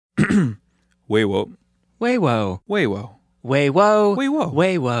WAYWO. WAYWO. WAYWO. WAYWO. WAYWO.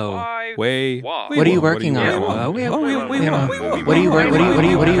 WAYWO. Way. What are you working on? What are you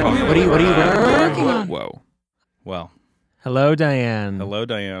working on? Whoa. Well. Hello, Diane. Hello,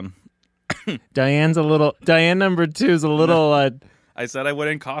 Diane. Diane number 2 is a little. I said I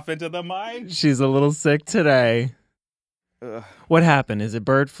wouldn't cough into the mic. She's a little sick today. What happened? Is it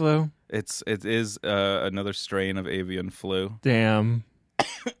bird flu? It is another strain of avian flu. Damn.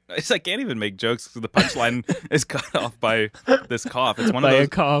 I can't even make jokes because the punchline is cut off by this cough. It's one of By those a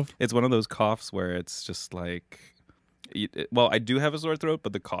cough. It's one of those coughs where it's just like, well, I do have a sore throat,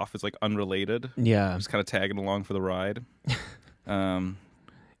 but the cough is like unrelated. Yeah. I'm just kind of tagging along for the ride.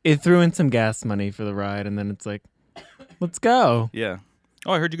 It threw in some gas money for the ride, and then it's like, let's go. Yeah.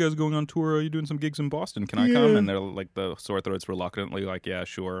 Oh, I heard you guys are going on tour. Are you doing some gigs in Boston? Can I come? And they're like, the sore throats reluctantly like, yeah,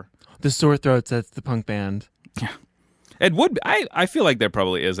 sure. The Sore Throats, that's the punk band. Yeah. It would. I feel like there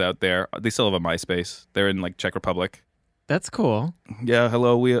probably is out there. They still have a MySpace. They're in like Czech Republic. That's cool. Yeah,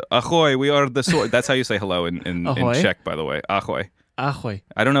 hello. Ahoy. We are the sword. That's how you say hello in Czech, by the way. Ahoy. Ahoy.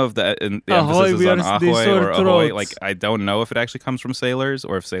 I don't know if the emphasis Ahoy, is on ahoy or ahoy. Throats. Like, I don't know if it actually comes from sailors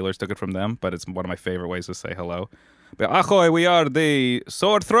or if sailors took it from them, but it's one of my favorite ways to say hello. But ahoy, we are the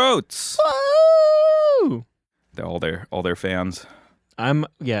Sore Throats. Woo! They're all their fans. I'm a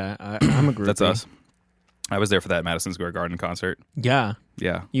groupie. That's us. I was there for that Madison Square Garden concert. Yeah.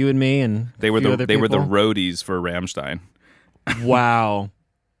 Yeah. You and me and they were the people. roadies for Rammstein. Wow.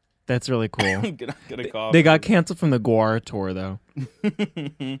 That's really cool. Gonna cough. They got canceled from the Guar tour, though.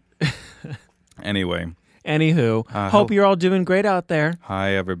 Anyway. Anywho, hope you're all doing great out there.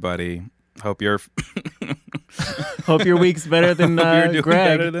 Hi, everybody. Hope you're... Hope your week's better than you're doing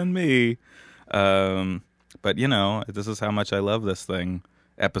Greg. better than me. But, you know, this is how much I love this thing.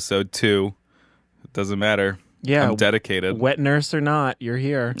 Episode 2. It doesn't matter. Yeah. I'm dedicated. Wet nurse or not, you're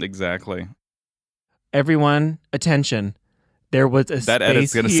here. Exactly. Everyone, attention. There was a that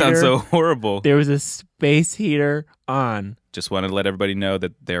edit's going to sound so horrible. There was a space heater on. Just wanted to let everybody know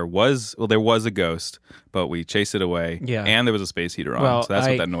that there was a ghost, but we chased it away. Yeah. And there was a space heater on. Well, so that's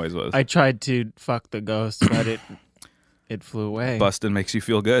what that noise was. I tried to fuck the ghost, but it flew away. Bustin' makes you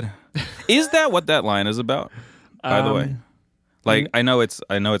feel good. Is that what that line is about? By the way. Like, I know it's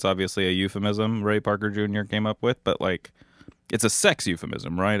obviously a euphemism Ray Parker Jr. came up with, but like it's a sex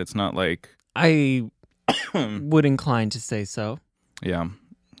euphemism, right? It's not like I would incline to say so. Yeah.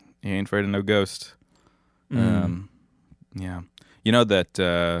 He ain't afraid of no ghost. Yeah. You know that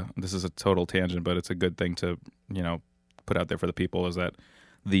this is a total tangent, but it's a good thing to, put out there for the people, is that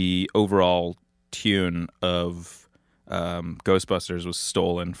the overall tune of Ghostbusters was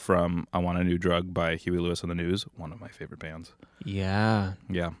stolen from I Want a New Drug by Huey Lewis and the News, one of my favorite bands. Yeah.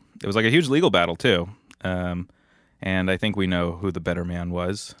 Yeah. It was like a huge legal battle, too. And I think we know who the better man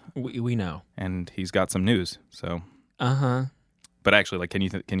was. We know. And he's got some news, so. Uh-huh. But actually, like,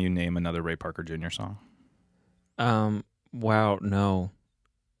 can you name another Ray Parker Jr. song? Wow, no.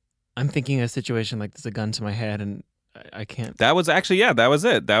 I'm thinking of a situation like there's a gun to my head, and I can't. That was actually, that was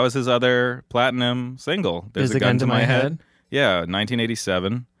it. That was his other platinum single. There's a gun to my head? Yeah,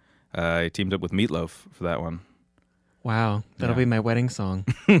 1987. I teamed up with Meatloaf for that one. Wow, that'll be my wedding song.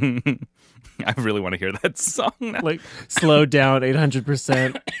 I really want to hear that song now. Like, slow down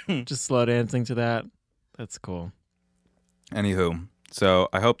 800%. Just slow dancing to that. That's cool. Anywho, so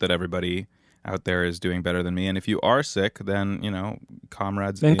I hope that everybody out there is doing better than me. And if you are sick, then,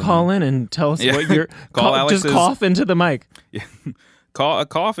 comrades... Then call in and tell us what you're... Call Alex's... Just cough into the mic. Yeah.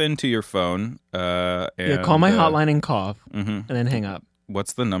 Cough into your phone. And, call my hotline and cough, mm-hmm. and then hang up.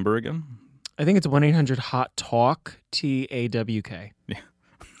 What's the number again? I think it's 1-800-HOT-TALK, TAWK. Yeah.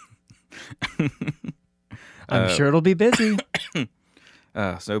 I'm sure it'll be busy.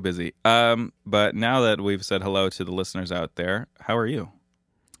 So busy. But now that we've said hello to the listeners out there, how are you?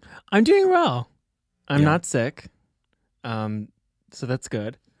 I'm doing well. I'm not sick. So that's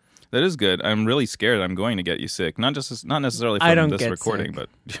good. That is good. I'm really scared I'm going to get you sick. Not necessarily from this recording,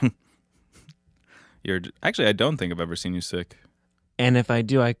 sick. But actually, I don't think I've ever seen you sick. And if I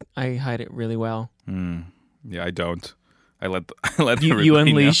do, I hide it really well. Yeah, I don't. I let you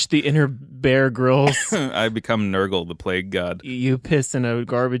unleash the inner Bear Grylls. I become Nurgle, the plague god. You piss in a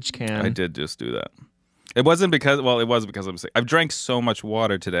garbage can. I did just do that. It was because I'm sick. I've drank so much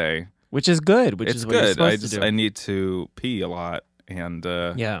water today, which is good. Which it's is what good. You're supposed to do. I need to pee a lot, and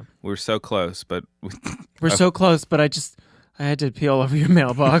we're so close, but we're so close. But I had to pee all over your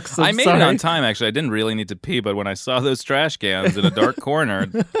mailbox. I made it on time. Actually, I didn't really need to pee, but when I saw those trash cans in a dark corner,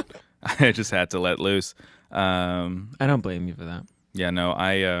 I just had to let loose. I don't blame you for that. Yeah, no,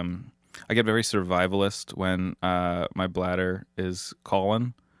 I get very survivalist when my bladder is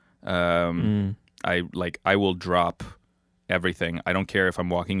calling, I will drop everything. I don't care if I'm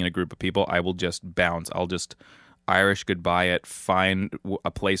walking in a group of people. I will just bounce. I'll just Irish goodbye it, find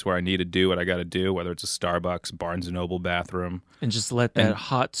a place where I need to do what I got to do, whether it's a Starbucks, Barnes & Noble bathroom. And just let that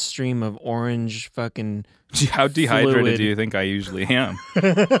hot stream of orange fucking How dehydrated fluid. do you think I usually am?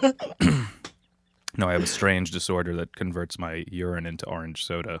 No, I have a strange disorder that converts my urine into orange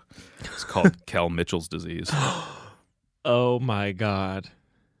soda. It's called Kel Mitchell's disease. Oh my God.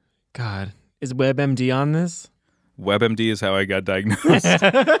 God. Is WebMD on this? WebMD is how I got diagnosed.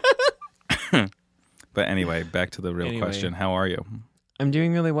 But anyway, back to the real question. How are you? I'm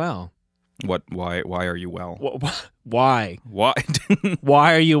doing really well. Why are you well? Why? Why?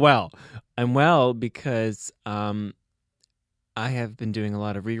 Why are you well? I'm well because I have been doing a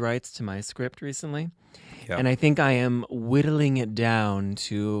lot of rewrites to my script recently. Yeah. And I think I am whittling it down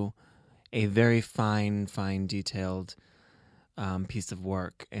to a very fine, detailed piece of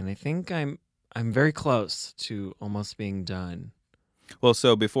work. And I think I'm very close to almost being done. Well,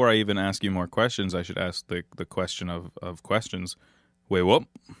 so before I even ask you more questions, I should ask the question of questions. WAYWO.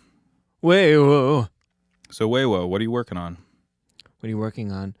 WAYWO. So WAYWO, what are you working on? What are you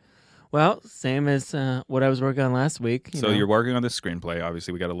working on? Well, same as what I was working on last week. You're working on this screenplay.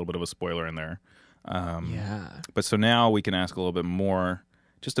 Obviously, we got a little bit of a spoiler in there. Yeah. But so now we can ask a little bit more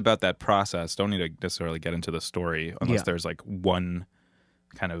just about that process. Don't need to necessarily get into the story unless there's like one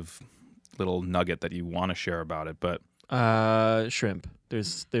kind of little nugget that you want to share about it. But shrimp.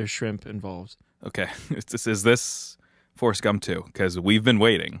 There's shrimp involved. Okay. Is this Forrest Gump 2? Because we've been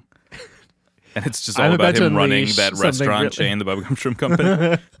waiting. And it's just all about him running that restaurant chain, the Bubblegum Shrimp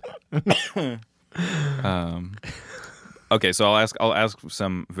Company. Okay, so I'll ask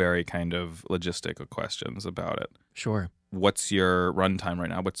some very kind of logistical questions about it. Sure. What's your runtime right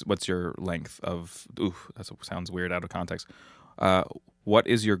now? What's your length of? Ooh, that sounds weird out of context. What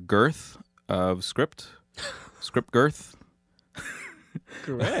is your girth of script? Script girth?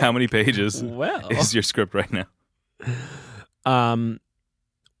 Correct. How many pages is your script right now?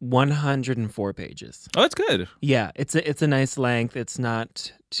 104 pages. Oh, that's good. Yeah, it's a nice length. It's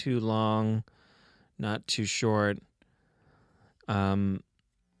not too long, not too short. It's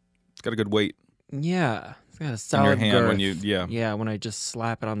got a good weight. Yeah, it's got a solid in your hand girth. when you yeah, when I just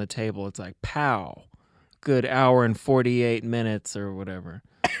slap it on the table, it's like pow. Good hour and 48 minutes or whatever.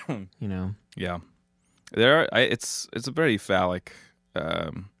 Yeah. It's a very phallic.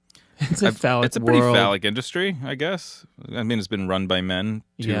 It's a phallic. It's a pretty phallic industry, I guess. I mean, it's been run by men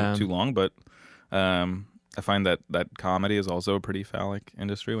too long, but I find that comedy is also a pretty phallic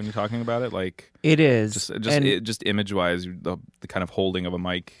industry when you're talking about it. Like it is, just image wise, the kind of holding of a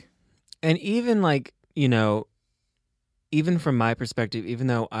mic, and even like even from my perspective, even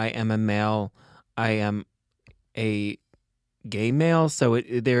though I am a male, I am a gay male, so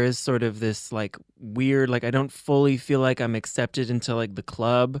there is sort of this like weird, like I don't fully feel like I'm accepted into like the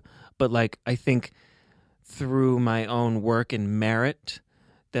club, but like I think through my own work and merit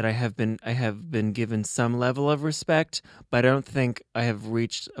that I have been given some level of respect, but I don't think I have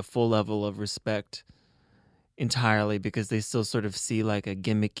reached a full level of respect entirely because they still sort of see like a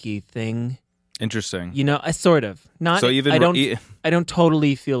gimmicky thing. Interesting. I sort of not. So even I don't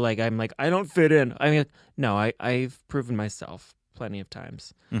totally feel like I'm like I don't fit in. I mean, no, I've proven myself plenty of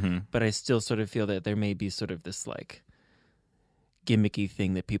times, but I still sort of feel that there may be sort of this like gimmicky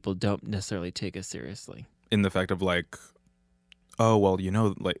thing that people don't necessarily take as seriously. In the fact of like, oh well,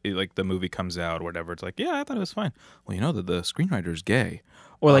 like the movie comes out or whatever. It's like, yeah, I thought it was fine. Well, that the screenwriter's gay.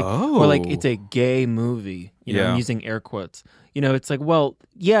 Or like it's a gay movie. I'm using air quotes. It's like, well,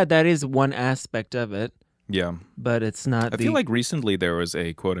 yeah, that is one aspect of it. Yeah. But it's not. I feel like recently there was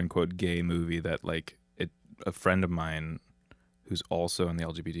a quote unquote gay movie that like a friend of mine who's also in the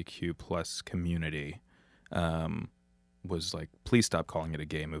LGBTQ plus community was like, please stop calling it a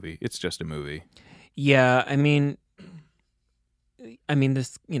gay movie. It's just a movie. Yeah, I mean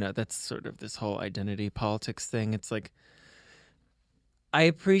this, that's sort of this whole identity politics thing. It's like I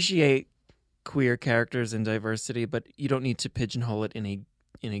appreciate queer characters and diversity, but you don't need to pigeonhole it in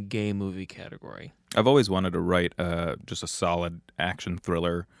a gay movie category. I've always wanted to write just a solid action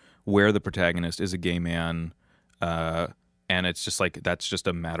thriller where the protagonist is a gay man, and it's just like that's just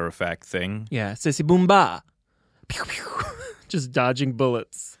a matter of fact thing. Yeah, sissy boomba, pew pew, just dodging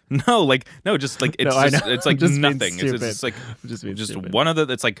bullets. No, just like it's it's like just nothing. It's just like just one of the.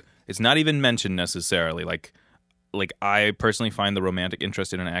 It's like it's not even mentioned necessarily. Like I personally find the romantic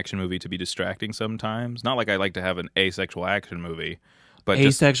interest in an action movie to be distracting sometimes. Not like I like to have an asexual action movie, but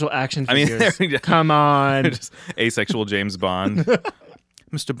asexual action figures. I mean, come on, just asexual James Bond.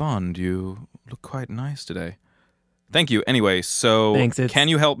 Mr. Bond, you look quite nice today. Thank you. Anyway, so Thanks, can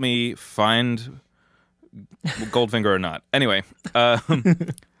you help me find Goldfinger or not? Anyway,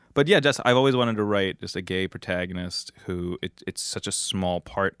 but yeah, just I've always wanted to write just a gay protagonist who it's such a small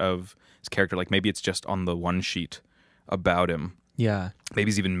part of his character. Like maybe it's just on the one sheet about him. Yeah. Maybe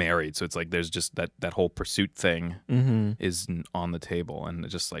he's even married, so it's like there's just that whole pursuit thing is on the table, and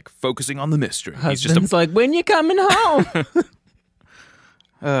just like focusing on the mystery. Husband's He's just like, when you coming home?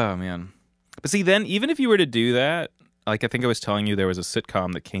 oh man. But see, then even if you were to do that, like I think I was telling you, there was a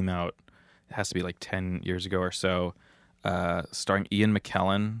sitcom that came out. It has to be like 10 years ago or so, starring Ian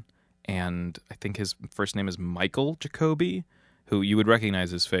McKellen, and I think his first name is Michael Jacoby, who you would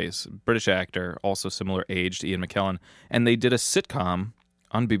recognize his face. British actor, also similar age to Ian McKellen. And they did a sitcom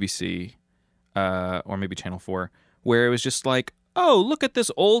on BBC, or maybe Channel 4, where it was just like, oh, look at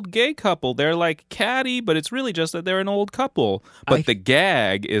this old gay couple. They're like catty, but it's really just that they're an old couple. But the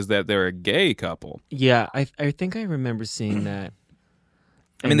gag is that they're a gay couple. Yeah, I think I remember seeing that.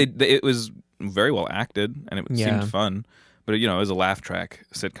 I mean, it was very well acted, and it seemed fun. But, it was a laugh track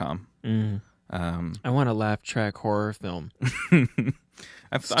sitcom. I want a laugh track horror film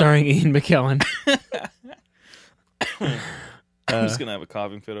I'm starring Ian McKellen. just going to have a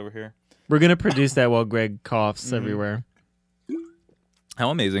coughing fit over here. We're going to produce that while Greg coughs everywhere. How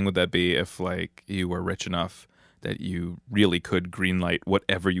amazing would that be if, like, you were rich enough that you really could greenlight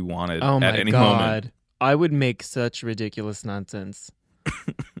whatever you wanted at any moment? I would make such ridiculous nonsense.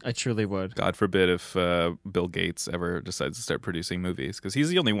 I truly would. God forbid if Bill Gates ever decides to start producing movies, because he's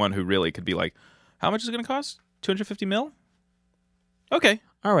the only one who really could be like, how much is it going to cost? 250 mil? Okay.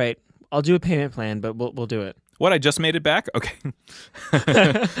 All right. I'll do a payment plan, but we'll do it. What, I just made it back? Okay.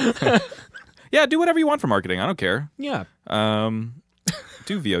 Yeah, do whatever you want for marketing. I don't care. Yeah.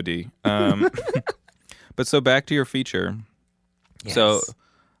 Do VOD. But so back to your feature. Yes.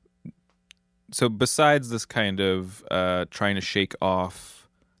 So besides this kind of trying to shake off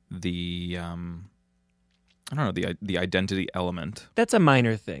the I don't know, the identity element. That's a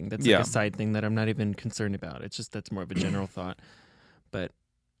minor thing. That's like a side thing that I'm not even concerned about. It's just that's more of a general thought. But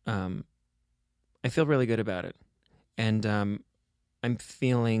I feel really good about it. And I'm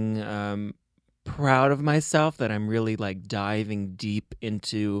feeling proud of myself that I'm really like diving deep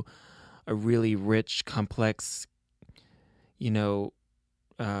into a really rich, complex,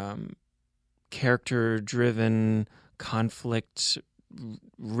 character-driven,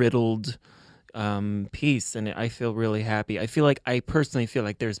 conflict-riddled piece, and I feel really happy. I personally feel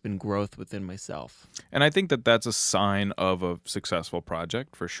like there's been growth within myself. And I think that that's a sign of a successful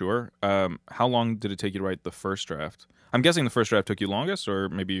project, for sure. How long did it take you to write the first draft? I'm guessing the first draft took you longest, or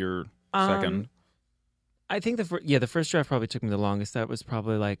maybe your second? I think the first draft probably took me the longest. That was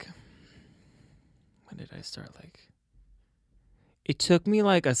probably like, when did I start? It took me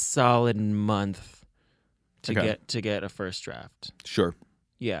like a solid month to get a first draft. Sure.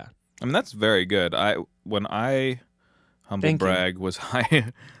 Yeah. I mean, that's very good. When I humble brag was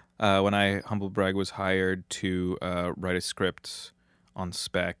hired to write a script on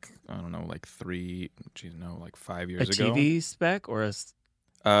spec, I don't know, like 5 years ago. A TV spec or a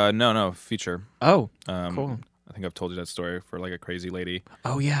no, feature. Oh, cool. I think I've told you that story for like a crazy lady.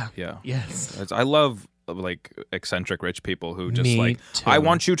 Oh yeah. Yeah. Yes. I love like eccentric rich people who just Me too. I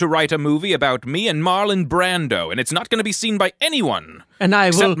want you to write a movie about me and Marlon Brando, and it's not going to be seen by anyone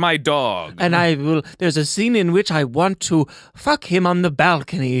except my dog. And I will. There's a scene in which I want to fuck him on the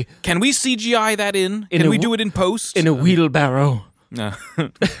balcony. Can we CGI that in? Can we do it in post? In a wheelbarrow.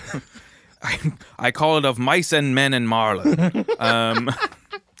 I call it Of Mice and Men and Marlon.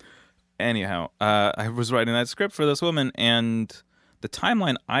 Anyhow, I was writing that script for this woman, and the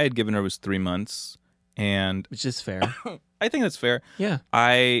timeline I had given her was 3 months. And which is fair. I think that's fair. Yeah.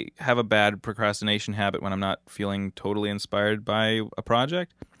 I have a bad procrastination habit when I'm not feeling totally inspired by a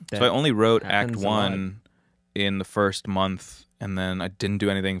project. So I only wrote Act 1 in the first month, and then I didn't do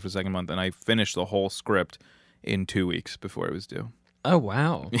anything for the second month, and I finished the whole script in 2 weeks before it was due. Oh,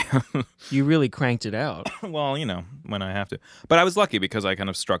 wow. Yeah. You really cranked it out. Well, when I have to. But I was lucky because I kind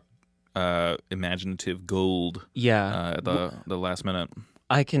of struck imaginative gold at the last minute.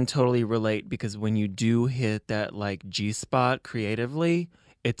 I can totally relate, because when you do hit that like G-spot creatively,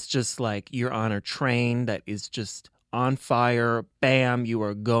 it's just like you're on a train that is just on fire. Bam, you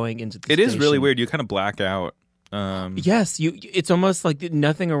are going into the station. It is really weird. You kind of black out. Yes, it's almost like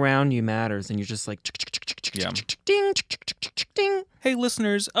nothing around you matters, and you're just like ding, ding. Hey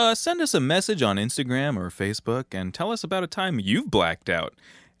listeners, send us a message on Instagram or Facebook and tell us about a time you've blacked out.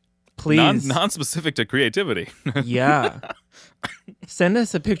 Please. Non-specific to creativity. Yeah. Send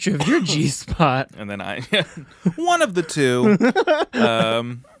us a picture of your G-spot. And then one of the two.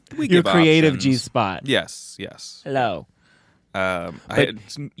 we Your give creative options. G-spot. Yes. Hello. But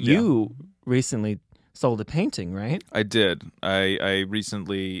you recently sold a painting, right? I did. I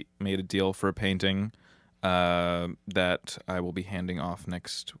recently made a deal for a painting that I will be handing off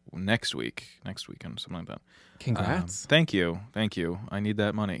next weekend, something like that. Congrats. Thank you. I need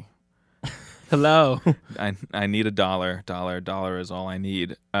that money. Hello. I need $1. Dollar is all I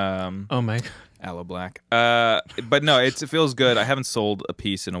need. Oh my God. Aloe Black. But no, it feels good. I haven't sold a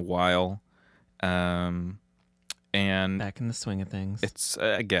piece in a while. And Back in the swing of things. it's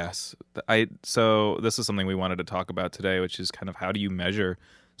I guess so this is something we wanted to talk about today, which is kind of how do you measure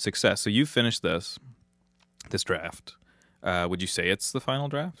success. So you finished this draft. Would you say it's the final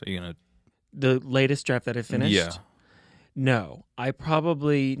draft? Are you gonna The latest draft that I finished? Yeah. No. I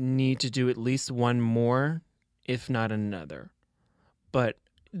probably need to do at least one more, if not another. But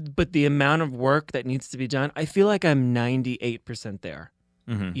the amount of work that needs to be done, I feel like I'm 98% there.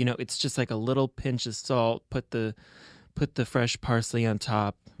 Mm-hmm. You know, it's just like a little pinch of salt, put the fresh parsley on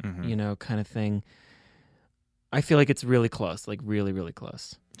top, Mm-hmm. you know, kind of thing. I feel like it's really close, like really, really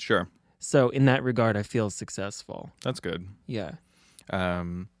close. Sure. So in that regard, I feel successful. That's good. Yeah.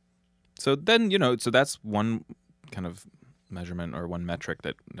 So then, so that's one kind of measurement or one metric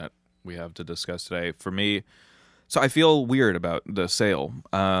that we have to discuss today. For me, so I feel weird about the sale.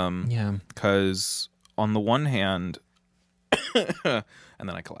 Yeah. Because on the one hand, and then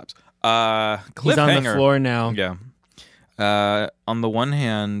I collapse. He's on the floor now. Yeah. On the one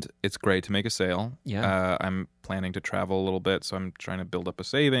hand, it's great to make a sale. Yeah. I'm planning to travel a little bit, so I'm trying to build up a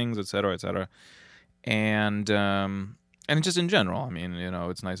savings, et cetera, et cetera. And just in general, I mean,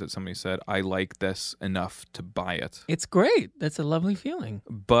 it's nice that somebody said, I like this enough to buy it. It's great. That's a lovely feeling.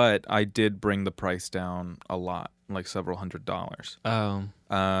 But I did bring the price down a lot, like several $100s. Oh.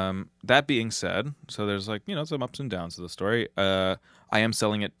 That being said, so there's some ups and downs to the story. I am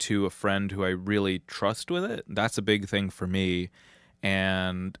selling it to a friend who I really trust with it. That's a big thing for me.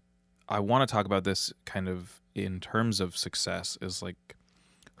 And I want to talk about this kind of in terms of success is like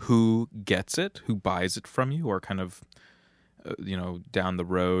who gets it, who buys it from you, or kind of, down the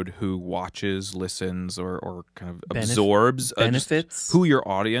road, who watches, listens, or kind of absorbs benefits, who your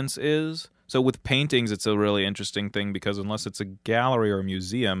audience is. So with paintings, it's a really interesting thing because unless it's a gallery or a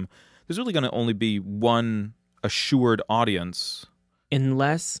museum, there's really going to only be one assured audience.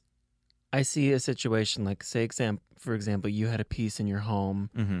 Unless I see a situation like, say, for example, you had a piece in your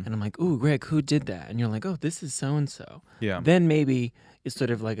home, Mm-hmm. and I'm like, ooh, Greg, who did that? And you're like, oh, this is so-and-so. Yeah. Then maybe it's sort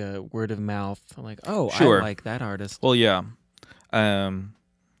of like a word of mouth, like, oh, Sure. I like that artist. Well, yeah.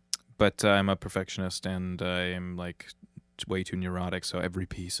 But I'm a perfectionist and I am like way too neurotic, so every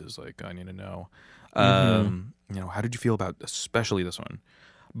piece is like, I need to know. How did you feel about especially this one?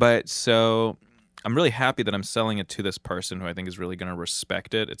 But so I'm really happy that I'm selling it to this person who I think is really going to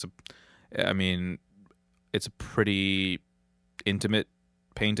respect it. It's a pretty intimate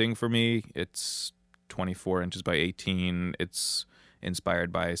painting for me. It's 24 inches by 18. It's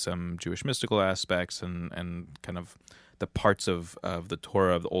inspired by some Jewish mystical aspects and kind of the parts of the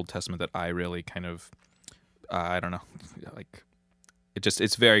Torah of the Old Testament that I really kind of, I don't know, like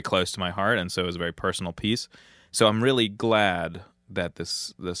it's very close to my heart, and so it's a very personal piece. So I'm really glad that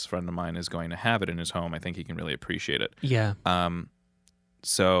this friend of mine is going to have it in his home. I think he can really appreciate it. Yeah.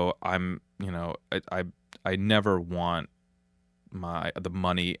 So I'm, I never want the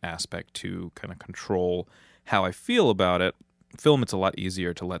money aspect to kind of control how I feel about it. Film, it's a lot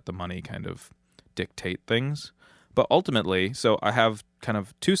easier to let the money kind of dictate things. But ultimately, so I have kind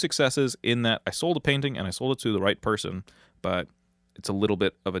of two successes in that I sold a painting and I sold it to the right person, but it's a little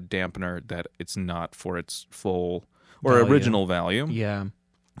bit of a dampener that it's not for its full or original value. Yeah.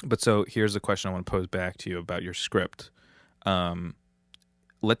 But so here's a question I want to pose back to you about your script.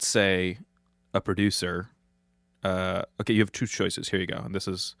 Let's say a producer, okay, you have two choices. Here you go. And this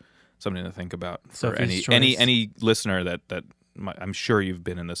is something to think about for any listener that I'm sure you've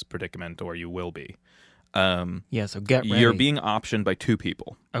been in this predicament or you will be. Yeah, so get ready. You're being optioned by two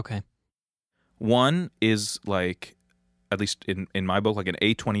people. Okay. One is like, at least in my book, like an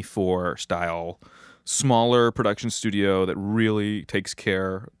A24 style, smaller production studio that really takes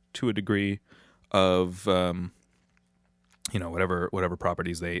care to a degree of, whatever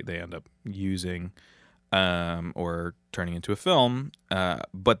properties they end up using or turning into a film.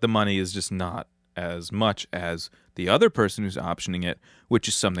 But the money is just not as much as the other person who's optioning it, which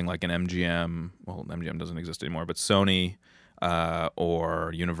is something like an MGM. Well, MGM doesn't exist anymore, but Sony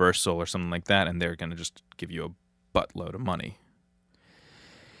or Universal or something like that, and they're going to just give you a buttload of money.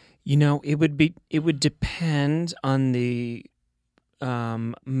 It would depend on the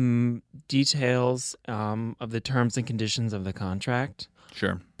details of the terms and conditions of the contract.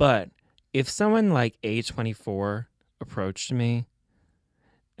 Sure. But if someone like A24 approached me,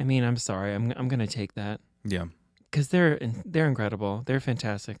 I mean, I'm sorry, I'm gonna take that. Yeah. Because they're incredible. They're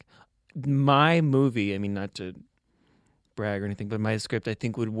fantastic. My movie, I mean, not to brag or anything, but my script, I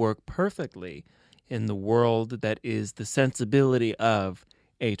think, would work perfectly in the world that is the sensibility of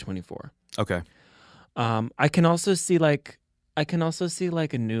A24. Okay. I can also see like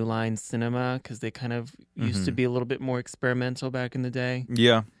a New Line Cinema, because they kind of used to be a little bit more experimental back in the day.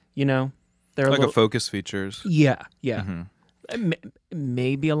 Yeah. You know, they're Like a Focus Features. Yeah.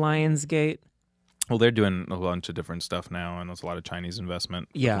 Maybe a Lionsgate. Well, they're doing a bunch of different stuff now, and there's a lot of Chinese investment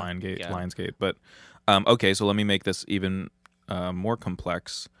with Lionsgate. But okay, so let me make this even more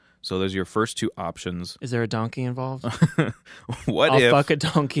complex. So there's your first two options. Is there a donkey involved? I'll fuck a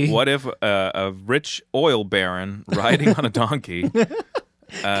donkey. What if a rich oil baron riding on a donkey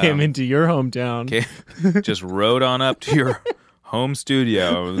came into your hometown, just rode on up to your home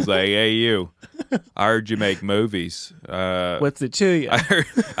studio and was like, "Hey, you, I heard you make movies. What's it to you?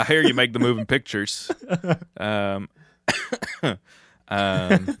 I hear you make the moving pictures. Can't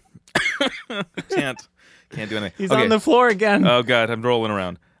do anything. He's on the floor again. Oh God, I'm rolling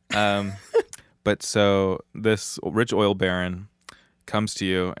around. But so this rich oil baron comes to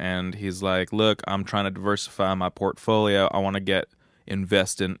you and he's like, "Look, I'm trying to diversify my portfolio. I want to get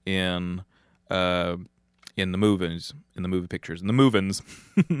investing in the movies, in the movie pictures, in the movins,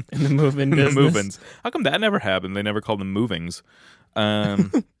 in the moving business. The movins. How come that never happened? They never called them movings. I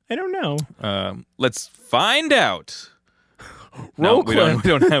don't know. Let's find out." Roll we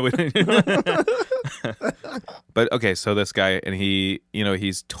don't have it. But okay, so this guy, and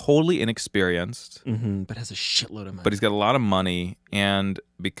he's totally inexperienced, but has a shitload of money. But he's got a lot of money, and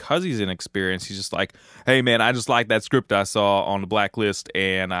because he's inexperienced, he's just like, "Hey man, I just like that script I saw on the blacklist,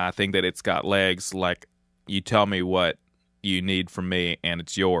 and I think that it's got legs. Like, you tell me what you need from me, and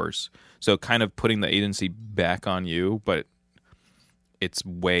it's yours." So kind of putting the agency back on you, but it's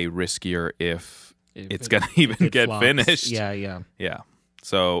way riskier if it's gonna even get flops. finished. Yeah.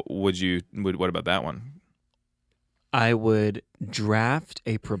 So what about that one? I would draft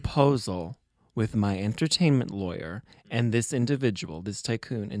a proposal with my entertainment lawyer and this individual, this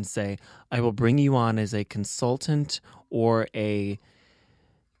tycoon, and say, I will bring you on as a consultant or a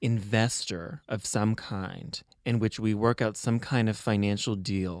investor of some kind, in which we work out some kind of financial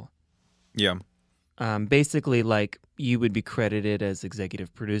deal. Yeah. Basically, like, you would be credited as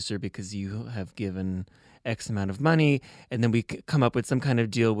executive producer because you have given X amount of money, and then we come up with some kind of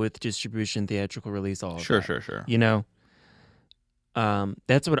deal with distribution, theatrical release, all of that. Sure. You know?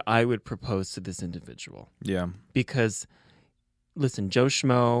 That's what I would propose to this individual. Yeah. Because, listen, Joe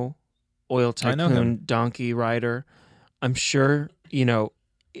Schmo, oil tycoon, donkey rider, I'm sure,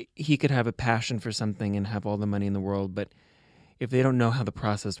 he could have a passion for something and have all the money in the world, but if they don't know how the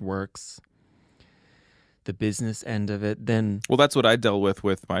process works, the business end of it, then... Well, that's what I dealt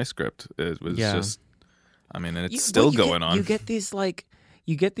with my script. It was just... I mean, and it's still going on. You get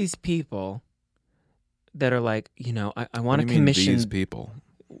these people that are like, I want to commission... these people?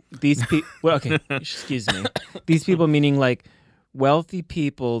 These people... Well, okay, excuse me. These people meaning like wealthy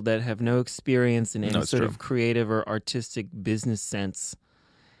people that have no experience in any sort of creative or artistic business sense.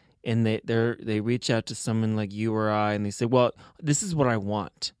 And they reach out to someone like you or I, and they say, well, this is what I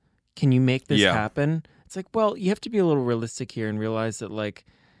want. Can you make this happen? It's like, well, you have to be a little realistic here and realize that, like,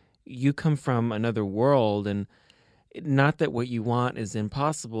 you come from another world, and not that what you want is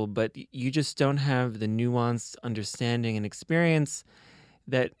impossible, but you just don't have the nuanced understanding and experience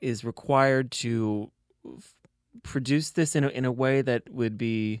that is required to produce this in a way that would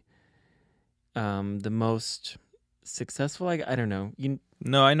be the most successful. I don't know.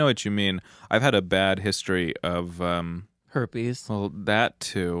 No, I know what you mean. I've had a bad history of... herpes. Well, that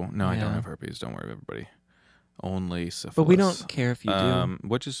too. No, I don't have herpes. Don't worry, everybody. Only syphilis. But we don't care if you do.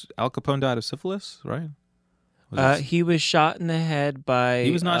 Which is Al Capone died of syphilis, right? He was shot in the head by... He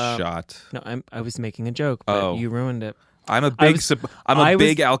was not shot. No, I was making a joke, but you ruined it. I'm a big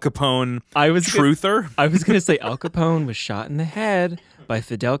Al Capone truther. I was going to say Al Capone was shot in the head by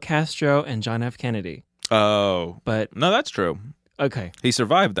Fidel Castro and John F. Kennedy. Oh. But no, that's true. Okay. He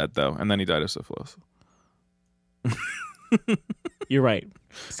survived that, though, and then he died of syphilis. You're right.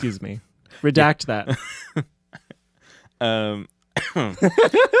 Excuse me. Redact that. Oh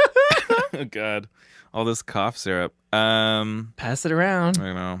God, all this cough syrup. Pass it around.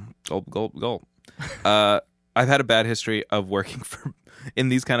 I know. Gulp, gulp. I've had a bad history of working in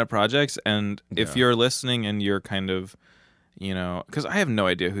these kind of projects, and if you're listening and you're kind of, you know, because I have no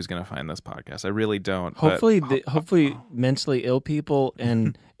idea who's going to find this podcast. I really don't. Hopefully, but, hopefully, mentally ill people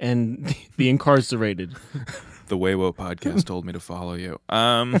and the incarcerated. The WAYWO podcast told me to follow you.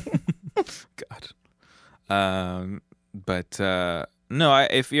 God. But no,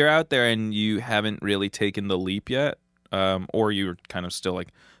 if you're out there and you haven't really taken the leap yet, or you're kind of still like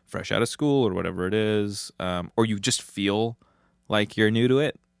fresh out of school or whatever it is, or you just feel like you're new to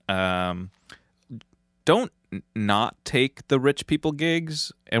it, don't not take the rich people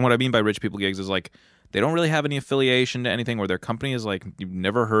gigs. And what I mean by rich people gigs is like they don't really have any affiliation to anything, or their company is like you've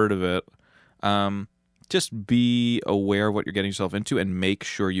never heard of it. Just be aware of what you're getting yourself into and make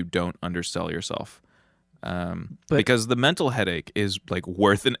sure you don't undersell yourself. Because the mental headache is like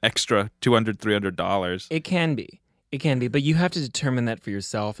worth an extra $200, $300. It can be, but you have to determine that for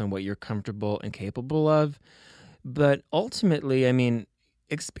yourself and what you're comfortable and capable of. But ultimately, I mean,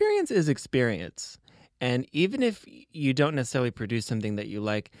 experience is experience. And even if you don't necessarily produce something that you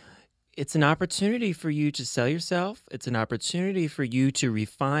like, it's an opportunity for you to sell yourself. It's an opportunity for you to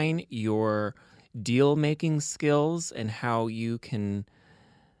refine your deal-making skills and how you can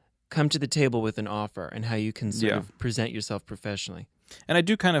come to the table with an offer and how you can sort of present yourself professionally. And I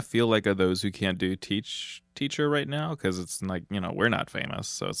do kind of feel like those who can't do teacher right now, because it's like, you know, we're not famous,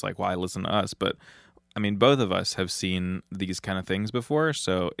 so it's like, why listen to us? But I mean, both of us have seen these kind of things before,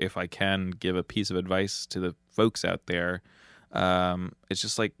 so if I can give a piece of advice to the folks out there, it's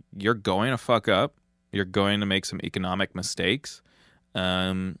just like, you're going to fuck up, you're going to make some economic mistakes,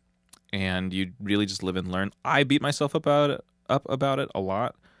 and you really just live and learn. I beat myself up about it a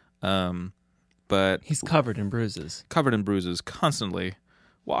lot. But he's covered in bruises. Covered in bruises constantly.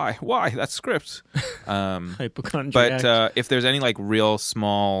 Why? That's script. Hypochondriac. But if there's any like real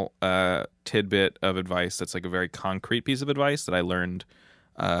small tidbit of advice that's like a very concrete piece of advice that I learned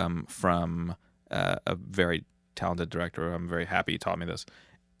from a very talented director, I'm very happy he taught me this.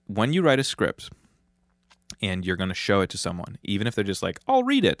 When you write a script and you're going to show it to someone, even if they're just like, I'll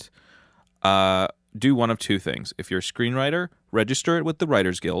read it, do one of two things. If you're a screenwriter, register it with the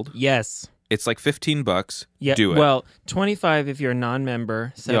Writers Guild. Yes. It's like $15. Yeah. Do it. Well, 25 if you're a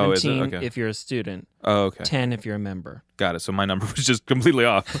non-member, 17 Okay. if you're a student. Oh, okay. 10 if you're a member. Got it. So my number was just completely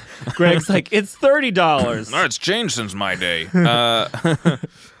off. Greg's like, it's $30. No, it's changed since my day.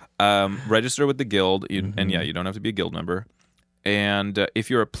 Register with the guild, and yeah, you don't have to be a guild member. And if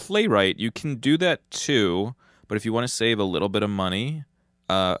you're a playwright, you can do that too. But if you want to save a little bit of money,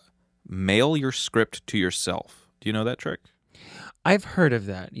 mail your script to yourself. Do you know that trick? I've heard of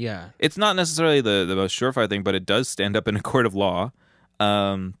that, yeah. It's not necessarily the most surefire thing, but it does stand up in a court of law.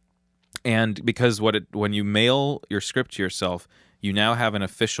 And because when you mail your script to yourself, you now have an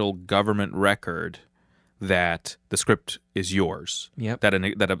official government record that the script is yours. Yep.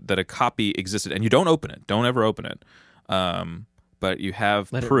 That a copy existed, and you don't open it. Don't ever open it. But you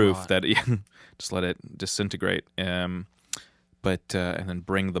have proof that just let it disintegrate. But and then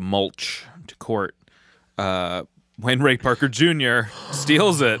bring the mulch to court. When Ray Parker Jr.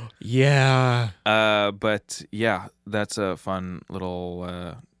 steals it. Yeah. But yeah, that's a fun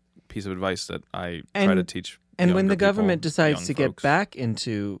little piece of advice that I try to teach. And when the government decides to get back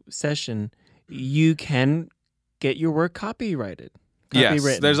into session, you can get your work copyrighted.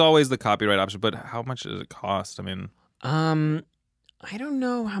 Yes, there's always the copyright option, but how much does it cost? I mean, I don't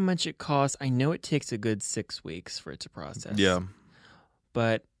know how much it costs. I know it takes a good 6 weeks for it to process. Yeah.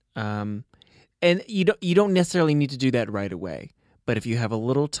 But and you don't necessarily need to do that right away. But if you have a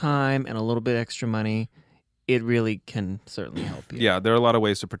little time and a little bit extra money, it really can certainly help you. Yeah, there are a lot of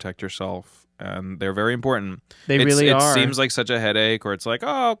ways to protect yourself, and they're very important. They really are. It seems like such a headache, or it's like,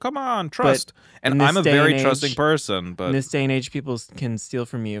 oh, come on, trust. And I'm a very trusting person, but in this day and age, people can steal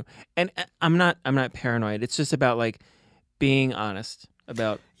from you. And I'm not paranoid. It's just about like being honest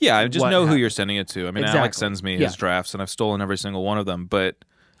about. Yeah, I just know who you're sending it to. I mean, exactly. Alex sends me his drafts, and I've stolen every single one of them. But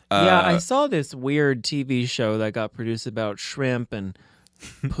yeah, I saw this weird TV show that got produced about shrimp and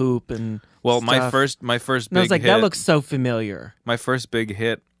poop and well, stuff. my first and I was big like, hit, that looks so familiar. My first big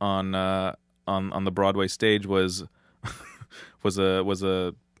hit on the Broadway stage was a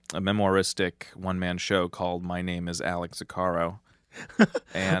memoiristic one-man show called My Name is Alex Zuccaro.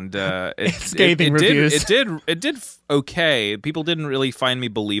 And scathing reviews. It did okay. People didn't really find me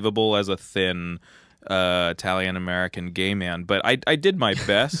believable as a thin Italian American gay man, but I did my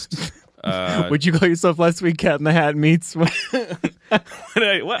best. Would you call yourself last week Cat in the Hat meets?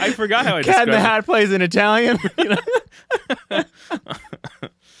 I forgot how I Cat in the Hat plays in Italian.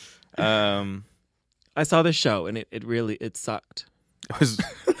 I saw the show and it really sucked. It was.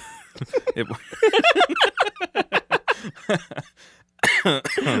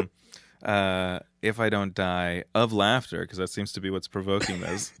 If I don't die of laughter, because that seems to be what's provoking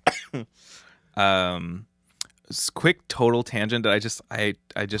this. um, quick total tangent that I just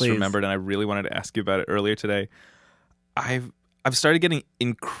Please. remembered, and I really wanted to ask you about it earlier today. I've started getting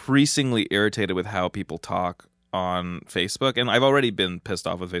increasingly irritated with how people talk on Facebook, and I've already been pissed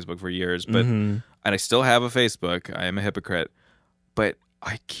off with Facebook for years, but and I still have a Facebook. I am a hypocrite, but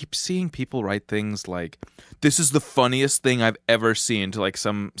I keep seeing people write things like, "This is the funniest thing I've ever seen," to like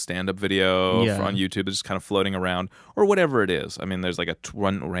some stand-up video on YouTube that's just kind of floating around, or whatever it is. I mean, there's like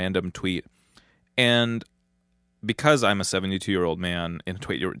one random tweet, and because I'm a 72-year-old man in a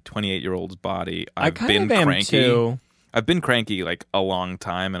 28-year-old's body, I've been cranky. Too. I've been cranky like a long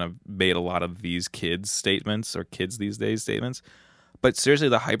time, and I've made a lot of these kids statements, or kids these days statements. But seriously,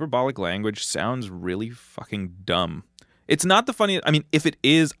 the hyperbolic language sounds really fucking dumb. It's not the funniest. I mean, if it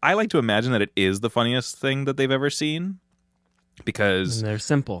is, I like to imagine that it is the funniest thing that they've ever seen, because and they're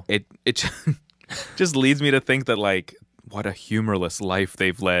simple. It just leads me to think that, like, what a humorless life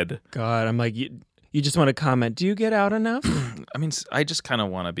they've led. God, I'm like, you just want to comment, do you get out enough? I mean, I just kind of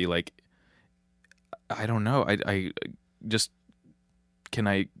want to be like, I don't know. I just can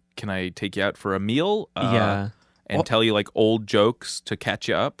I take you out for a meal? And tell you like old jokes to catch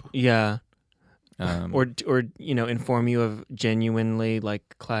you up. Yeah. Or inform you of genuinely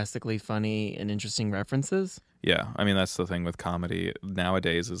like classically funny and interesting references. Yeah, I mean that's the thing with comedy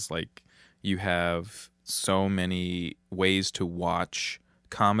nowadays is like you have so many ways to watch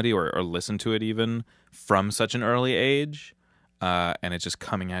comedy or listen to it even from such an early age, and it's just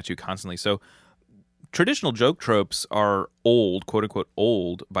coming at you constantly. So traditional joke tropes are old, quote unquote,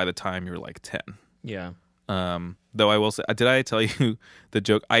 old by the time you're like 10. Yeah. Though I will say, did I tell you the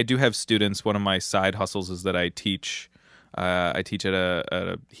joke? I do have students. One of my side hustles is that I teach. I teach at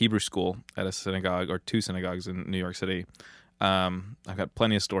a Hebrew school at a synagogue or 2 synagogues in New York City. I've got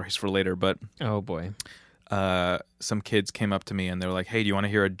plenty of stories for later, but oh boy, some kids came up to me and they were like, "Hey, do you want to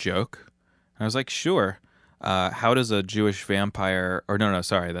hear a joke?" And I was like, "Sure." How does a Jewish vampire? Or no,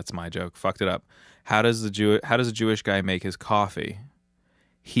 sorry, that's my joke. Fucked it up. How does a Jewish guy make his coffee?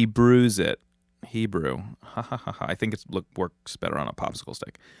 He brews it. Hebrew. Ha ha ha ha. I think it works better on a popsicle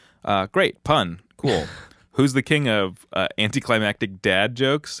stick. Great pun. Cool. Who's the king of anticlimactic dad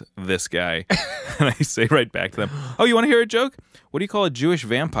jokes? This guy. And I say right back to them, "Oh, you want to hear a joke? What do you call a Jewish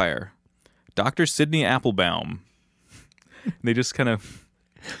vampire? Dr. Sidney Applebaum." And they just kind of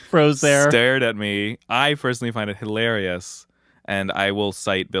froze there, stared at me. I personally find it hilarious, and I will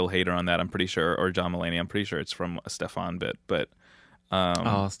cite Bill Hader on that. I'm pretty sure, or John Mulaney. I'm pretty sure it's from a Stefan bit, but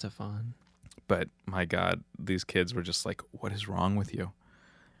Stefan. But my God, these kids were just like, "What is wrong with you?"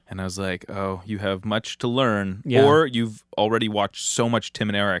 And I was like, "Oh, you have much to learn, or you've already watched so much Tim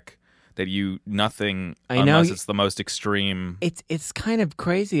and Eric that unless it's the most extreme." It's kind of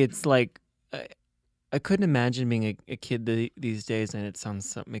crazy. It's like I couldn't imagine being a kid these days, and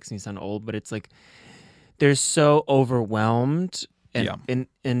it makes me sound old, but it's like they're so overwhelmed and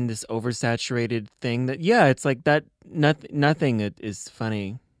in this oversaturated thing that it's like that nothing is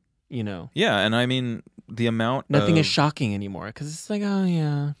funny. Yeah, and I mean the amount nothing is shocking anymore because it's like, oh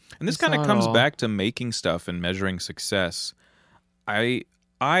yeah. And this kind of comes back to making stuff and measuring success.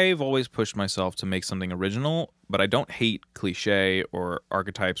 I've always pushed myself to make something original, but I don't hate cliche or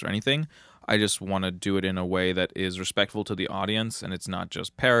archetypes or anything. I just want to do it in a way that is respectful to the audience, and it's not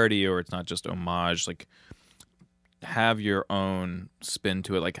just parody or it's not just homage. Like, have your own spin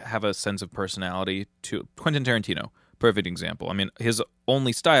to it. Like, have a sense of personality to Quentin Tarantino. Perfect example. I mean, his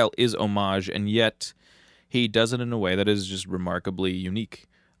only style is homage, and yet he does it in a way that is just remarkably unique.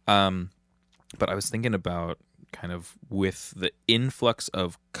 But I was thinking about kind of with the influx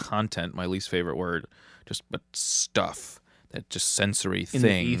of content, my least favorite word, but stuff, that just sensory in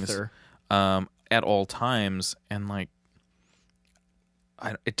things the ether. At all times, and like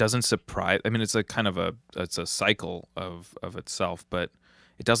it doesn't surprise. I mean, it's a cycle of itself, but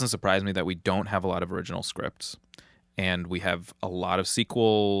it doesn't surprise me that we don't have a lot of original scripts. And we have a lot of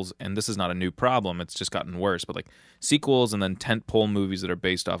sequels, and this is not a new problem. It's just gotten worse. But like sequels and then tentpole movies that are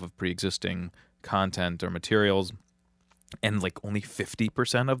based off of pre-existing content or materials, and like only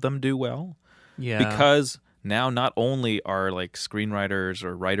 50% of them do well. Yeah. Because now not only are like screenwriters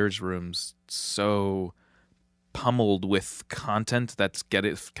or writers' rooms so pummeled with content that's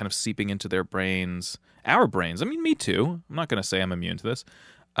kind of seeping into their brains, our brains. I mean, me too. I'm not going to say I'm immune to this.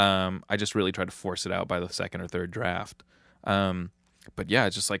 I just really try to force it out by the second or third draft. But yeah,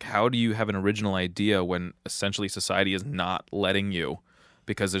 it's just like, how do you have an original idea when essentially society is not letting you?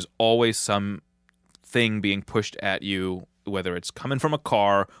 Because there's always some thing being pushed at you, whether it's coming from a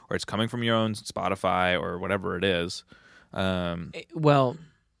car or it's coming from your own Spotify or whatever it is. Well,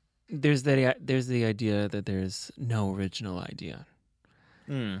 there's the idea that there's no original idea.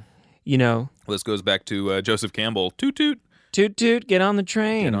 Mm. You know, Well, this goes back to Joseph Campbell. Toot toot. toot toot, get on the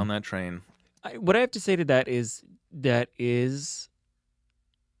train. Get on that train. What I have to say to that is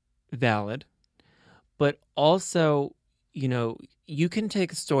valid, but also, you know, you can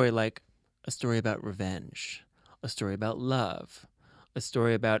take a story like a story about revenge, a story about love, a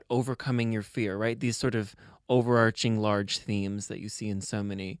story about overcoming your fear, right? These sort of overarching large themes that you see in so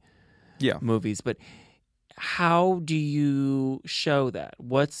many movies. But how do you show that?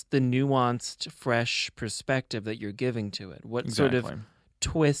 What's the nuanced, fresh perspective that you're giving to it? What sort of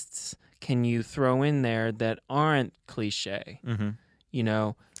twists can you throw in there that aren't cliche? Mm-hmm. You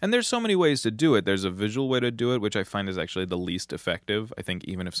know? And there's so many ways to do it. There's a visual way to do it, which I find is actually the least effective. I think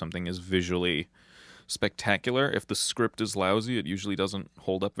even if something is visually spectacular, if the script is lousy, it usually doesn't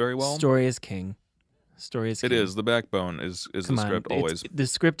hold up very well. Story is king. Story is king. It is. The backbone is the script always. The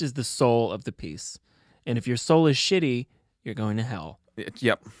script is the soul of the piece. And if your soul is shitty, you're going to hell.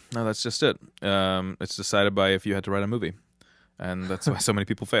 Yep. No, that's just it. It's decided by if you had to write a movie. And that's why so many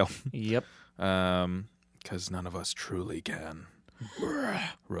people fail. Yep. Because none of us truly can.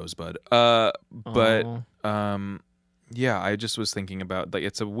 Rosebud. Yeah, I just was thinking about, like,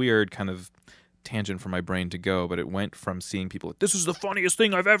 it's a weird kind of tangent for my brain to go, but it went from seeing people, this is the funniest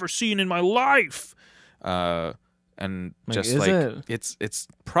thing I've ever seen in my life. And just it's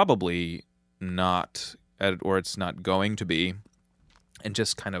probably not, or it's not going to be. And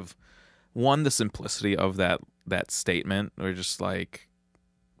just kind of, the simplicity of that statement, or just like,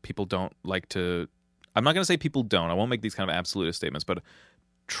 people don't like to, I'm not going to say people don't, I won't make these kind of absolute statements, but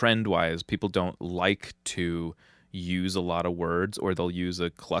trend-wise, people don't like to use a lot of words, or they'll use a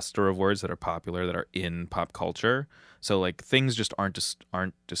cluster of words that are popular, that are in pop culture. So like things just aren't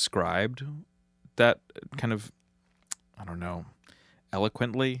described that kind of, I don't know,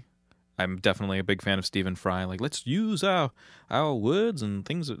 eloquently. I'm definitely a big fan of Stephen Fry. Like, let's use our words and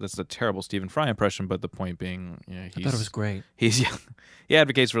things. That's a terrible Stephen Fry impression, but the point being, I thought it was great. He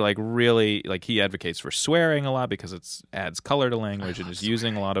advocates for he advocates for swearing a lot because it adds color to language, and is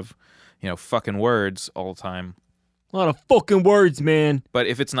using a lot of, fucking words all the time. A lot of fucking words, man. But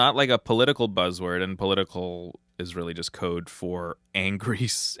if it's not like a political buzzword, and political is really just code for angry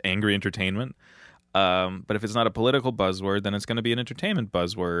entertainment. But if it's not a political buzzword, then it's going to be an entertainment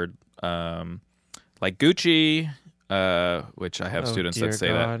buzzword, like Gucci, which I have students that say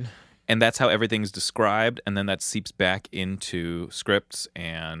that. And that's how everything's described, and then that seeps back into scripts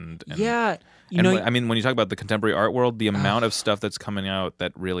and yeah. I mean, when you talk about the contemporary art world, the amount of stuff that's coming out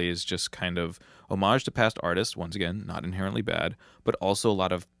that really is just kind of homage to past artists, once again, not inherently bad, but also a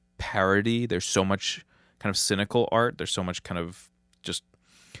lot of parody. There's so much kind of cynical art. There's so much kind of just,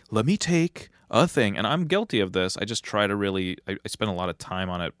 let me take a thing, and I'm guilty of this. I just try to really, I spend a lot of time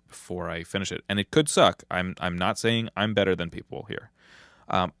on it before I finish it, and it could suck. I'm not saying I'm better than people here.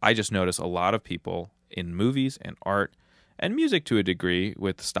 I just notice a lot of people in movies and art and music to a degree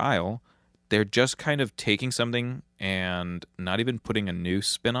with style, they're just kind of taking something and not even putting a new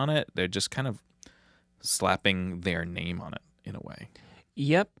spin on it. They're just kind of slapping their name on it in a way.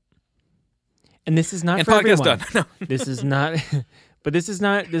 Yep. And this is not for everyone. Done. No. This is not, but this does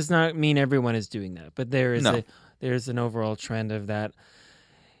not mean everyone is doing that. But there is there's an overall trend of that.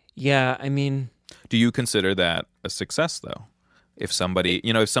 Yeah, I mean, do you consider that a success though? If somebody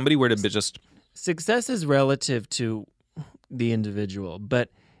were to be just, success is relative to the individual, but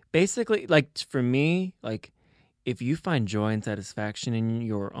basically, like, for me, like, if you find joy and satisfaction in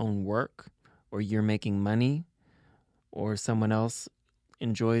your own work, or you're making money, or someone else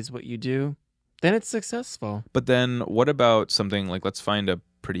enjoys what you do, then it's successful. But then what about something like, let's find a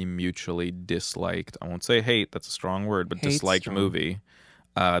pretty mutually disliked, I won't say hate, that's a strong word, but Hate's disliked strong. movie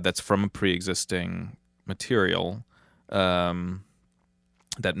that's from a pre-existing material,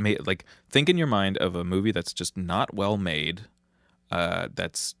 that made, like, think in your mind of a movie that's just not well made,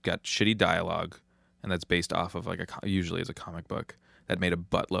 that's got shitty dialogue, and that's based off of usually is a comic book that made a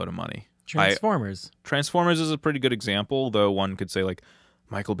buttload of money. Transformers. Transformers is a pretty good example, though one could say, like,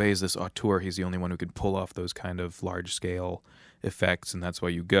 Michael Bay's this auteur, he's the only one who could pull off those kind of large scale effects, and that's why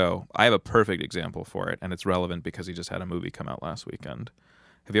you go. I have a perfect example for it, and it's relevant because he just had a movie come out last weekend.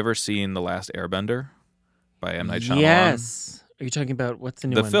 Have you ever seen The Last Airbender by M. Night Shyamalan? Yes. Are you talking about, what's the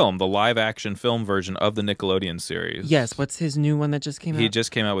new one? The film, the live-action film version of the Nickelodeon series. Yes. What's his new one that just came out? He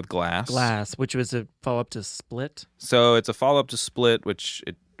just came out with Glass. Glass, which was a follow-up to Split. So it's a follow-up to Split, which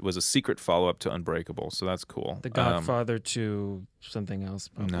it was a secret follow-up to Unbreakable, so that's cool. The Godfather to something else,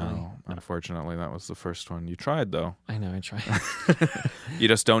 probably. No, unfortunately, that was the first one. You tried, though. I know, I tried. You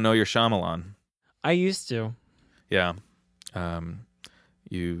just don't know your Shyamalan. I used to. Yeah.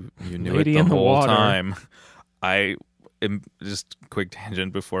 You knew Lady it the in the whole Water. time. I am just quick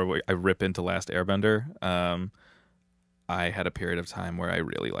tangent before I rip into Last Airbender. I had a period of time where I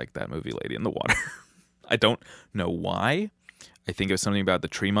really liked that movie, Lady in the Water. I don't know why. I think it was something about the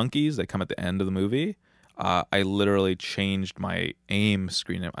tree monkeys that come at the end of the movie. I literally changed my AIM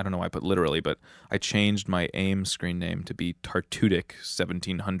screen name. I don't know why I put literally, but I changed my AIM screen name to be Tartutic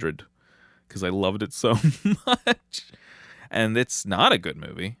 1700 because I loved it so much. And it's not a good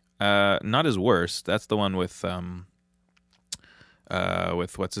movie. Not his worst. That's the one with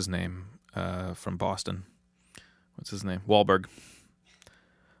what's his name from Boston. What's his name? Wahlberg.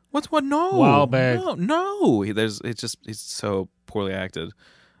 What? No, Wahlberg. no. It's so poorly acted.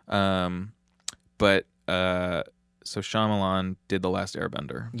 But so Shyamalan did The Last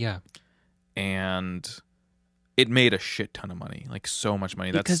Airbender, Yeah. and it made a shit ton of money, like so much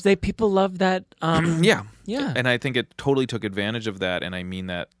money. Because people love that. Yeah, Yeah. and I think it totally took advantage of that, and I mean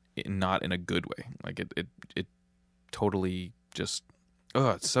that not in a good way. Like it totally just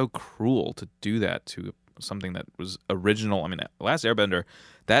it's so cruel to do that to something that was original. I mean, Last Airbender,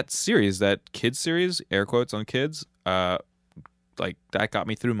 that series, that kids series, air quotes on kids, like that got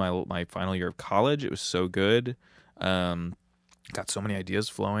me through my final year of college. It was so good. Got so many ideas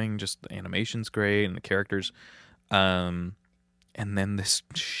flowing. Just the animation's great and the characters. And then this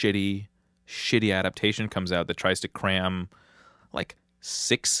shitty adaptation comes out that tries to cram like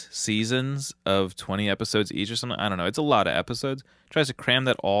 6 seasons of 20 episodes each or something. I don't know. It's a lot of episodes. Tries to cram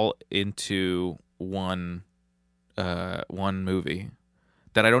that all into one movie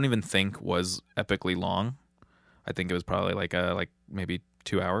that I don't even think was epically long. I think it was probably like maybe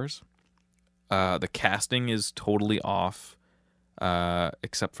 2 hours. The casting is totally off,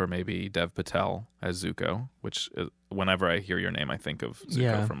 except for maybe Dev Patel as Zuko, which whenever I hear your name, I think of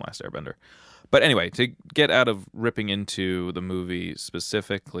Zuko from Last Airbender. But anyway, to get out of ripping into the movie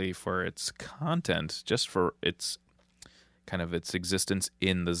specifically for its content, just for its kind of its existence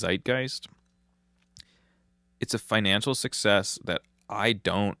in the zeitgeist, it's a financial success that I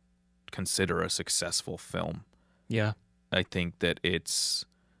don't consider a successful film. Yeah. I think that it's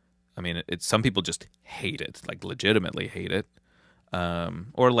some people just hate it, like legitimately hate it.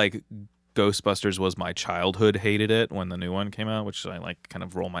 Or like Ghostbusters was my childhood hated it when the new one came out, which I like kind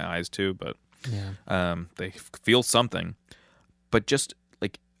of roll my eyes to, but they feel something. But just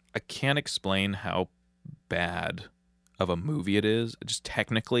like I can't explain how bad of a movie it is. Just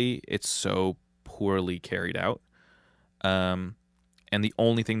technically, it's so poorly carried out. And the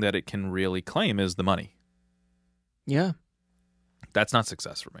only thing that it can really claim is the money. Yeah. That's not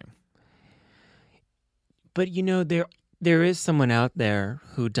success for me. But there is someone out there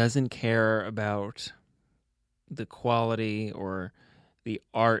who doesn't care about the quality or the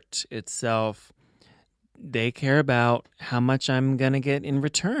art itself. They care about how much I'm going to get in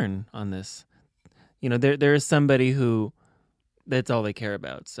return on this. There is somebody who that's all they care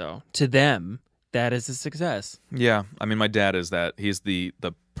about. So to them, that is a success. Yeah. I mean, my dad is that. He's the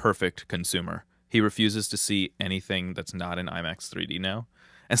perfect consumer. He refuses to see anything that's not in IMAX 3D now.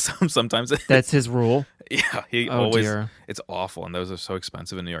 And sometimes that's his rule. Yeah, dear. It's awful, and those are so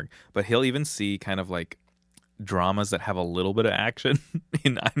expensive in New York. But he'll even see kind of like dramas that have a little bit of action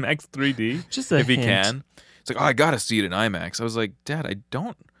in IMAX 3D, just if he can. It's like, oh, I gotta see it in IMAX. I was like, Dad, I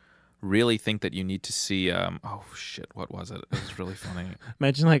don't really think that you need to see. Oh shit, what was it? It was really funny.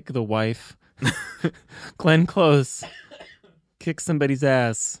 Imagine like the wife, Glenn Close, kicks somebody's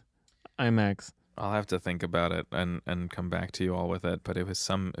ass. IMAX. I'll have to think about it and come back to you all with it. But it was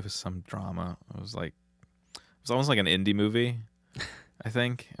some drama. It was almost like an indie movie, I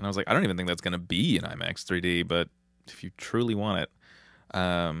think. And I was like, I don't even think that's gonna be in IMAX 3D. But if you truly want it,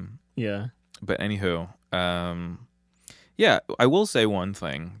 yeah. But anywho, yeah, I will say one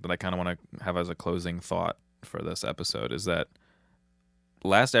thing that I kind of want to have as a closing thought for this episode is that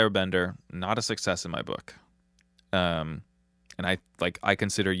Last Airbender, not a success in my book. And I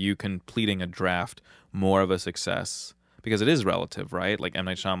consider you completing a draft more of a success because it is relative, right? Like M.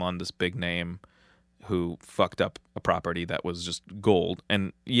 Night Shyamalan, this big name who fucked up a property that was just gold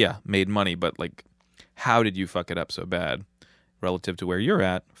and made money, but like, how did you fuck it up so bad? Relative to where you're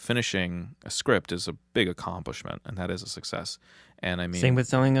at, finishing a script is a big accomplishment, and that is a success. And I mean, same with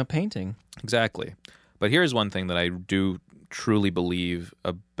selling a painting. Exactly. But here's one thing that I do truly believe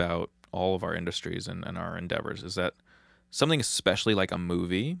about all of our industries and our endeavors is that something especially like a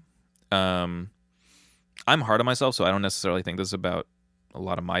movie, I'm hard on myself, so I don't necessarily think this is about a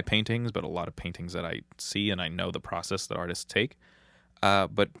lot of my paintings, but a lot of paintings that I see and I know the process that artists take.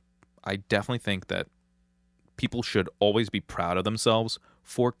 But I definitely think that people should always be proud of themselves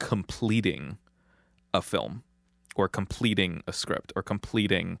for completing a film. or completing a script or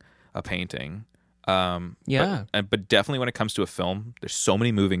completing a painting. Yeah. But definitely when it comes to a film, there's so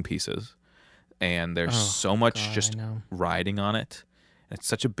many moving pieces, and there's so much God, just I know. riding on it. And it's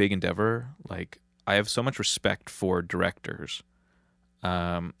such a big endeavor. Like, I have so much respect for directors.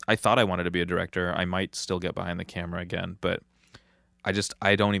 I thought I wanted to be a director. I might still get behind the camera again, but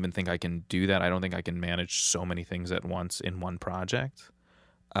I don't even think I can do that. I don't think I can manage so many things at once in one project.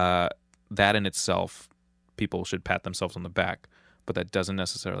 That in itself, people should pat themselves on the back, but that doesn't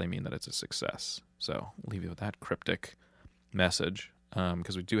necessarily mean that it's a success. So I'll leave you with that cryptic message,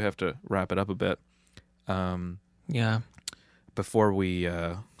 because we do have to wrap it up a bit. Yeah. Before we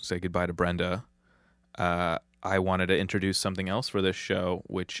say goodbye to Brenda, I wanted to introduce something else for this show,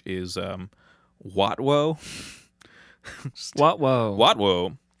 which is WAYWO. WAYWO.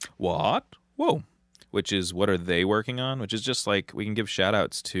 WAYWO. What? Whoa. Which is, what are they working on? Which is just like, we can give shout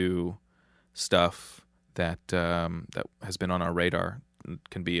outs to stuff that that has been on our radar. It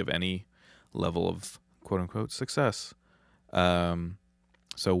can be of any level of quote unquote success.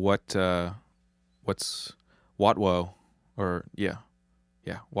 So what's WAYWO? Or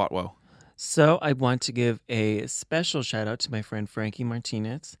WAYWO. So I want to give a special shout out to my friend Frankie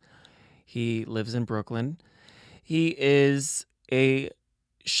Martinez. He lives in Brooklyn. He is a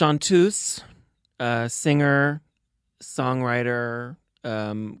chanteuse, singer, songwriter,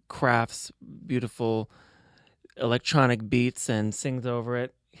 crafts beautiful electronic beats and sings over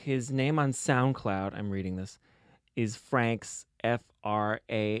it. His name on SoundCloud, I'm reading this, is Frank's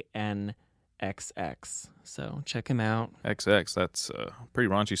FRANXX. So check him out. XX, that's pretty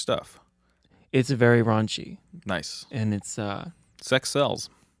raunchy stuff. It's very raunchy. Nice. And it's Sex sells.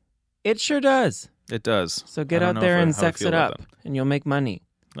 it sure does. It does. So get out there and sex it up, and you'll make money.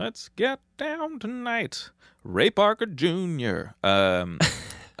 Let's get down tonight. Ray Parker Jr.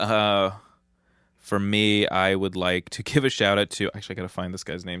 For me, I would like to give a shout out to, actually I gotta find this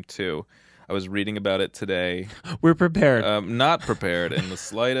guy's name too. I was reading about it today. We're prepared. Not prepared in the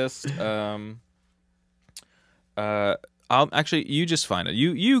slightest. I'll actually, you just find it.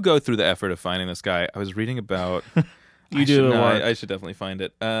 You go through the effort of finding this guy. I was reading about. You do the work. I should definitely find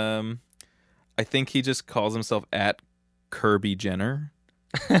it. I think he just calls himself at Kirby Jenner.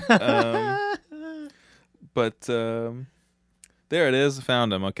 But there it is.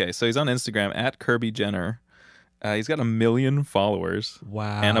 Found him. Okay, so he's on Instagram at Kirby Jenner. He's got 1 million followers.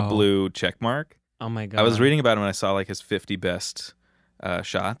 Wow. And a blue check mark. Oh my God. I was reading about him and I saw like his 50 best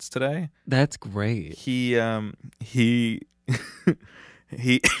shots today. That's great. He he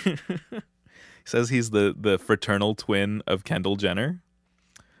says he's the fraternal twin of Kendall Jenner.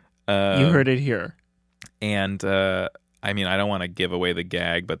 You heard it here. And I mean, I don't want to give away the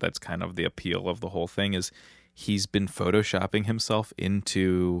gag, but that's kind of the appeal of the whole thing, is he's been photoshopping himself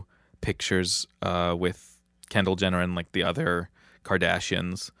into pictures with Kendall Jenner and like the other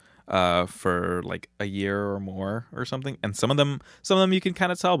Kardashians for like a year or more or something. And some of them you can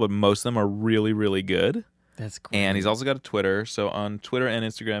kind of tell, but most of them are really, really good. That's great. And he's also got a Twitter. So on Twitter and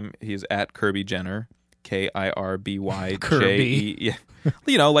Instagram, he's at Kirby Jenner, KIRBY Kirby. Yeah,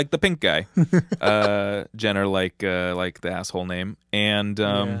 you know, like the pink guy. Jenner, like the asshole name. And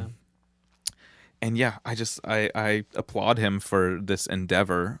and yeah, I applaud him for this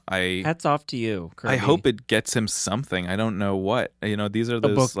endeavor. Hats off to you, Kirby. I hope it gets him something. I don't know what. You know, these are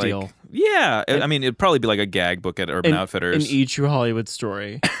those book like deal. Yeah, I mean, it'd probably be like a gag book at Urban Outfitters. An E True Hollywood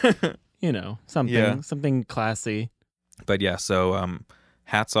Story. You know, something classy. But yeah, so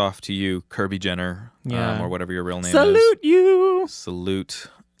hats off to you, Kirby Jenner, or whatever your real name is. Salute you. Salute,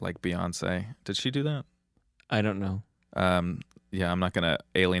 like Beyonce. Did she do that? I don't know. Yeah, I'm not going to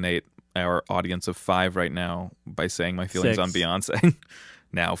alienate our audience of 5 right now by saying my feelings 6. on Beyonce.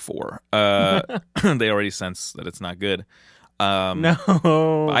 Now 4. They already sense that it's not good.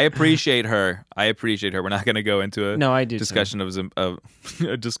 No, I appreciate her. We're not going to go into a discussion of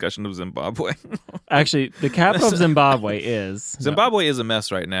Zimbabwe. Actually, the capital of Zimbabwe is Zimbabwe is a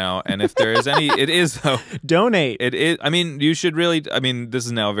mess right now, and if there is any, it is though. Donate. It is. I mean, you should really. I mean, this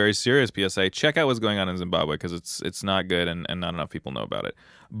is now a very serious PSA. Check out what's going on in Zimbabwe because it's not good, and not enough people know about it.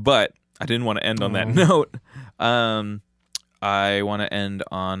 But I didn't want to end on that note. I want to end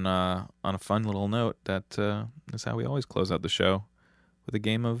on a fun little note that is how we always close out the show, with a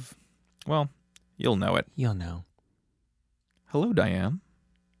game of, well, you'll know it. You'll know. Hello, Diane.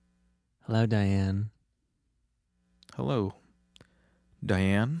 Hello, Diane. Hello,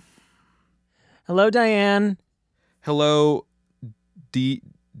 Diane. Hello, Diane. Hello,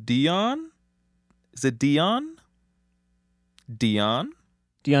 Dion? Is it Dion? Dion?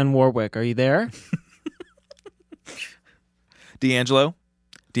 Dionne Warwick, are you there? D'Angelo,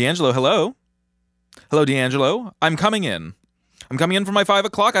 hello. Hello, D'Angelo. I'm coming in. I'm coming in for my 5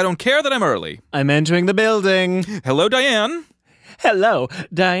 o'clock. I don't care that I'm early. I'm entering the building. Hello, Diane. Hello,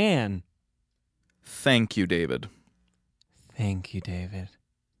 Diane. Thank you, David. Thank you, David.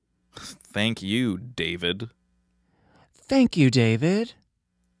 Thank you, David. Thank you, David.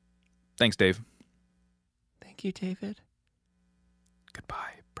 Thanks, Dave. Thank you, David.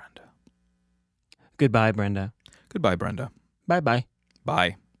 Goodbye, Brenda. Goodbye, Brenda. Goodbye, Brenda. Bye-bye.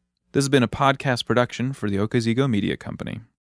 Bye. This has been a podcast production for the Okazigo Media Company.